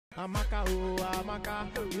Amaka, oh, Amaka,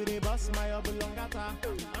 you dey bust my oblongata.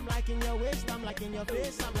 I'm liking your waist, I'm liking your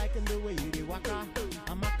face, I'm liking the way you dey waka.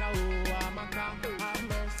 Amaka, oh, Amaka, have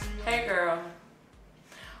mercy. Hey girl,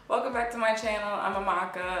 welcome back to my channel. I'm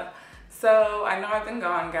Amaka. So I know I've been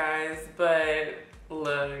gone, guys, but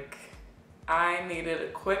look, I needed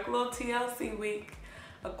a quick little TLC week,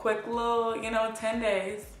 a quick little, 10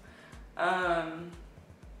 days.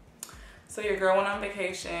 So your girl went on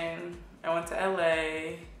vacation. I went to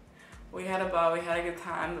LA. We had a ball, we had a good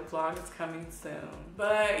time. The vlog is coming soon.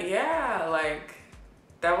 But yeah,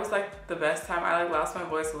 that was the best time. I lost my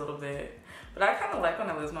voice a little bit. But I kind of like when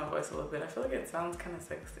I lose my voice a little bit. I feel like it sounds kind of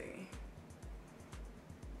sexy.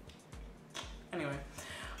 Anyway.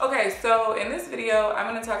 Okay, so in this video, I'm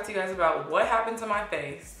going to talk to you guys about what happened to my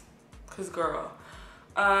face. Cause girl.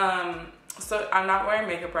 So I'm not wearing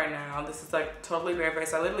makeup right now. This is totally bare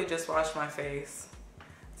face. I literally just washed my face.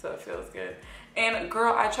 So it feels good. And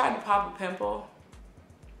girl, I tried to pop a pimple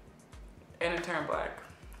and it turned black.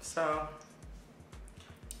 So,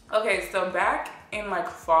 okay, so back in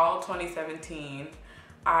fall 2017,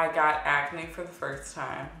 I got acne for the first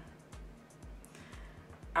time.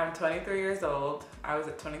 I'm 23 years old. I was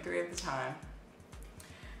at 23 at the time.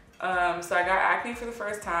 So I got acne for the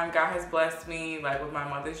first time. God has blessed me with my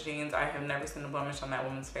mother's genes. I have never seen a blemish on that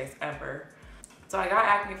woman's face ever. So I got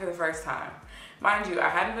acne for the first time. Mind you, I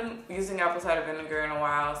hadn't been using apple cider vinegar in a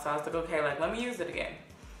while, so I was like, okay, let me use it again.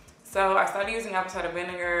 So I started using apple cider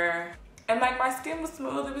vinegar, and my skin was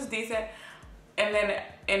smooth, it was decent. And then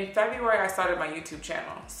in February, I started my YouTube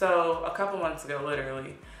channel. So a couple months ago,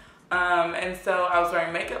 literally. And so I was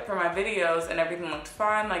wearing makeup for my videos and everything looked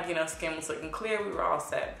fine. Skin was looking clear. We were all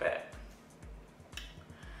set, but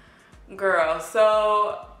girl,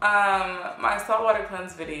 so my saltwater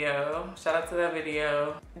cleanse video, shout out to that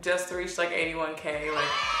video, just reached 81K,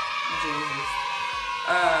 Jesus.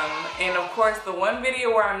 And of course, the one video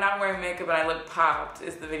where I'm not wearing makeup and I look popped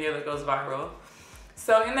is the video that goes viral.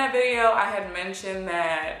 So in that video, I had mentioned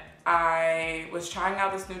that I was trying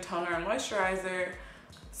out this new toner and moisturizer.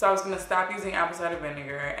 So I was gonna stop using apple cider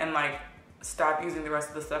vinegar and stop using the rest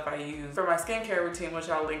of the stuff I use for my skincare routine, which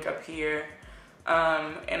I'll link up here.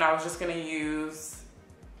 And I was just gonna use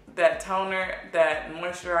that toner, that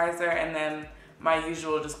moisturizer, and then my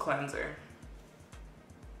usual just cleanser.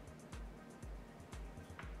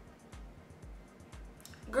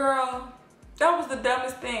 Girl, that was the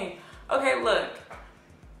dumbest thing. Okay, look.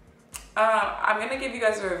 I'm gonna give you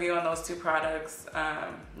guys a review on those two products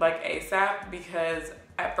ASAP, because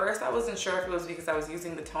at first I wasn't sure if it was because I was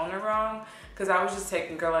using the toner wrong, because I was just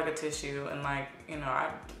taking Girl Like a Tissue and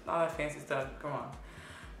all that fancy stuff, come on.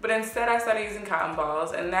 But instead I started using cotton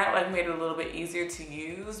balls, and that made it a little bit easier to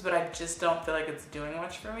use, but I just don't feel like it's doing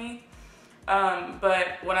much for me.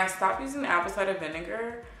 But when I stopped using the apple cider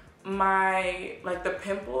vinegar, the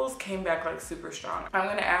pimples came back super strong. I'm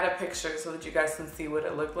gonna add a picture so that you guys can see what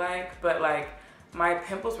it looked like, but my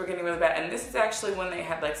pimples were getting really bad, and this is actually when they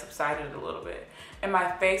had subsided a little bit, and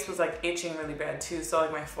my face was itching really bad too. So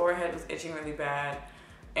my forehead was itching really bad,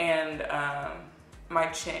 and my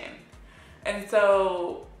chin. And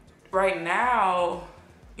so right now,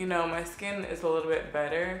 my skin is a little bit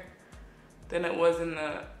better than it was in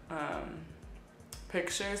the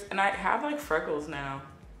pictures, and I have freckles now.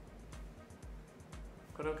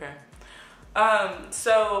 But okay.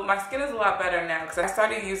 So my skin is a lot better now because I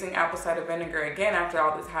started using apple cider vinegar again after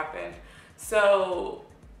all this happened. So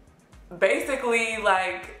basically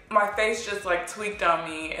my face just tweaked on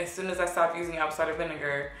me as soon as I stopped using apple cider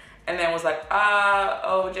vinegar, and then was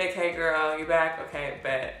oh JK girl, you back? Okay,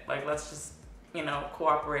 bet. Let's just,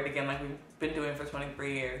 cooperate again like we've been doing for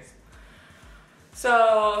 23 years.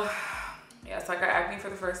 So yeah, so I got acne for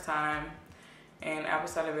the first time, and apple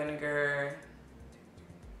cider vinegar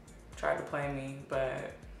tried to play me,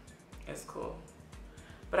 but it's cool.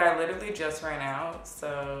 But I literally just ran out,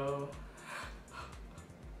 so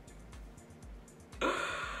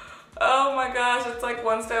oh my gosh, it's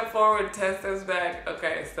one step forward, 10 steps back.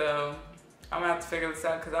 Okay, so I'm gonna have to figure this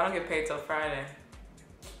out because I don't get paid till Friday.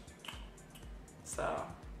 So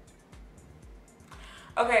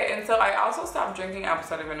okay, and so I also stopped drinking apple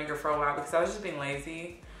cider vinegar for a while because I was just being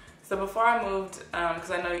lazy. So before I moved,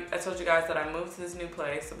 because I know I told you guys that I moved to this new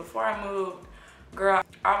place. So before I moved, girl,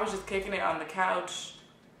 I was just kicking it on the couch,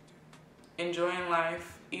 enjoying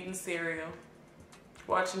life, eating cereal,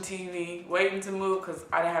 watching TV, waiting to move because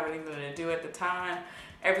I didn't have anything to do at the time.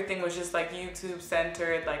 Everything was just YouTube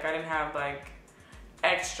centered. I didn't have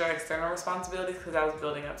extra external responsibilities because I was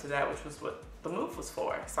building up to that, which was what the move was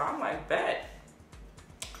for. So I'm bet.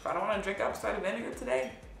 If I don't want to drink apple cider vinegar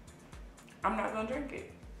today, I'm not going to drink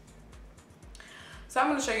it. So I'm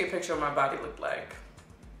gonna show you a picture of what my body looked like.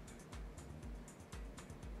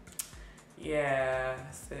 Yeah,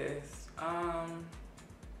 sis.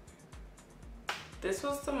 This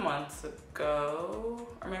was some months ago,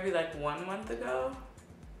 or maybe like 1 month ago.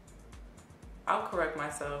 I'll correct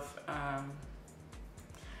myself.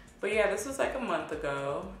 But yeah, this was like a month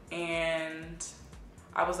ago, and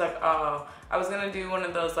I was like, oh, I was gonna do one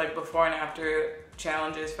of those like before and after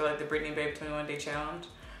challenges for like the Britney Babe 21 Day Challenge.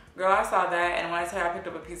 Girl, I saw that, and when I say I picked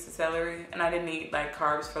up a piece of celery, and I didn't eat like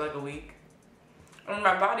carbs for like a week, and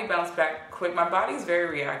my body bounced back quick. My body's very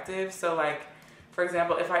reactive, so like, for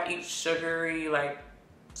example, if I eat sugary like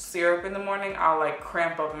syrup in the morning, I'll like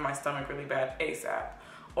cramp up in my stomach really bad ASAP.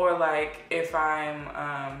 Or like if I'm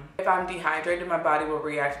dehydrated, my body will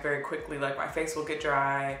react very quickly. Like my face will get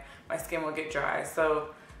dry, my skin will get dry. So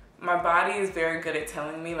my body is very good at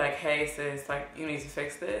telling me like, hey sis, like you need to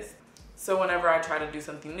fix this. So whenever I try to do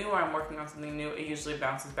something new or I'm working on something new, it usually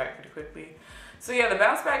bounces back pretty quickly. So yeah, the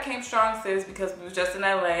bounce back came strong, sis, because we was just in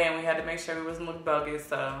LA and we had to make sure we wasn't looking bogus,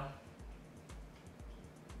 so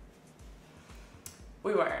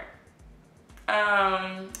we weren't.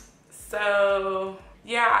 So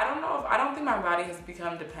yeah, I don't think my body has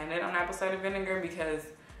become dependent on apple cider vinegar because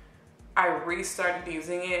I restarted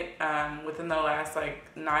using it within the last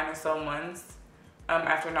like 9 or so months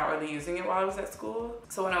after not really using it while I was at school.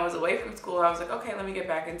 So when I was away from school, I was like, okay, let me get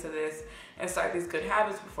back into this and start these good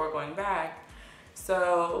habits before going back.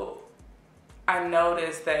 So I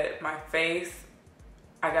noticed that my face,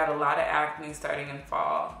 I got a lot of acne starting in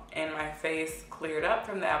fall, and my face cleared up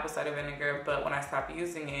from the apple cider vinegar, but when I stopped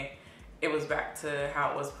using it, it was back to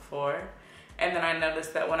how it was before. And then I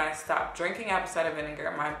noticed that when I stopped drinking apple cider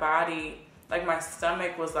vinegar, my body, like my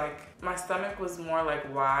stomach was more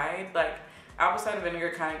like wide. Like apple cider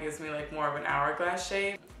vinegar kind of gives me like more of an hourglass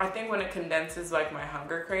shape. I think when it condenses like my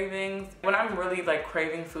hunger cravings, when I'm really like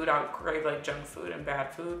craving food, I'll crave like junk food and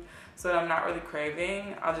bad food. So when I'm not really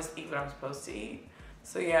craving, I'll just eat what I'm supposed to eat.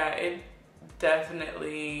 So yeah, it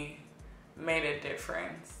definitely made a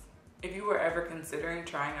difference. If you were ever considering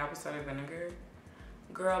trying apple cider vinegar,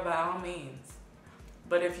 girl, by all means.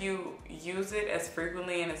 But if you use it as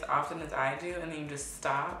frequently and as often as I do, and then you just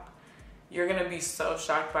stop, you're gonna be so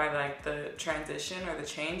shocked by like the transition or the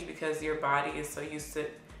change because your body is so used to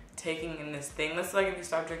taking in this thing. That's like if you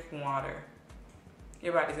stop drinking water,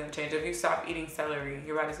 your body's gonna change. If you stop eating celery,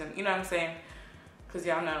 your body's gonna, you know what I'm saying? Because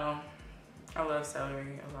y'all know I love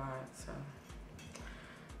celery a lot, so.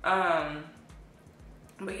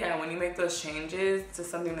 But yeah, when you make those changes to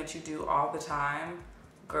something that you do all the time,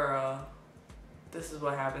 girl, this is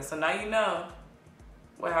what happens. So now you know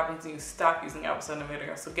what happens when you stop using apple cider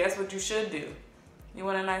vinegar. So guess what you should do? You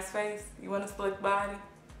want a nice face? You want a slick body?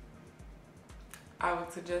 I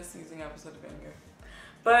would suggest using apple cider vinegar.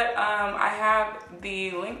 But I have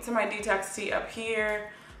the link to my detox tea up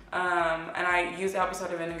here. And I use apple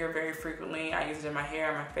cider vinegar very frequently. I use it in my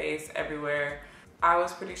hair, my face, everywhere. I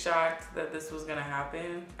was pretty shocked that this was gonna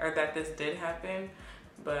happen, or that this did happen,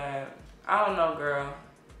 but I don't know, girl.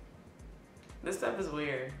 This stuff is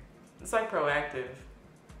weird. It's like proactive.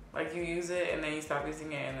 Like you use it and then you stop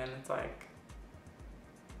using it and then it's like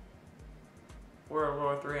World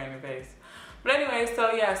War III on your face. But anyway,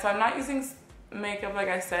 so yeah, so I'm not using makeup like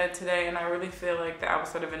I said today, and I really feel like the apple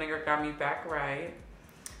cider vinegar got me back right.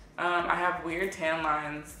 I have weird tan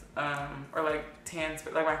lines, or like tans,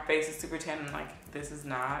 like my face is super tan and like this is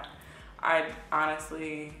not. I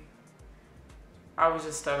honestly, I was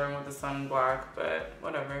just stubborn with the sunblock, but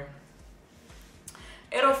whatever.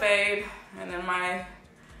 It'll fade, and then my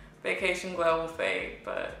vacation glow will fade,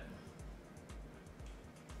 but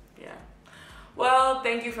yeah. Well,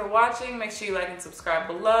 thank you for watching. Make sure you like and subscribe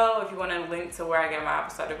below. If you want a link to where I get my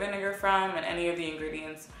apple cider vinegar from and any of the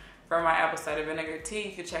ingredients for my apple cider vinegar tea,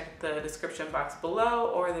 you can check the description box below,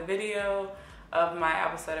 or the video of my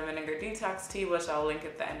apple cider vinegar detox tea, which I'll link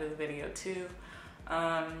at the end of the video too.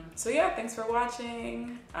 So yeah, thanks for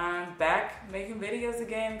watching. I'm back making videos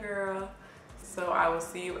again, girl. So I will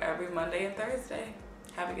see you every Monday and Thursday.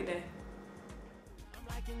 Have a good day. I'm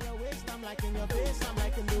liking your waist, I'm liking your face, I'm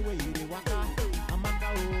liking the way you do waka.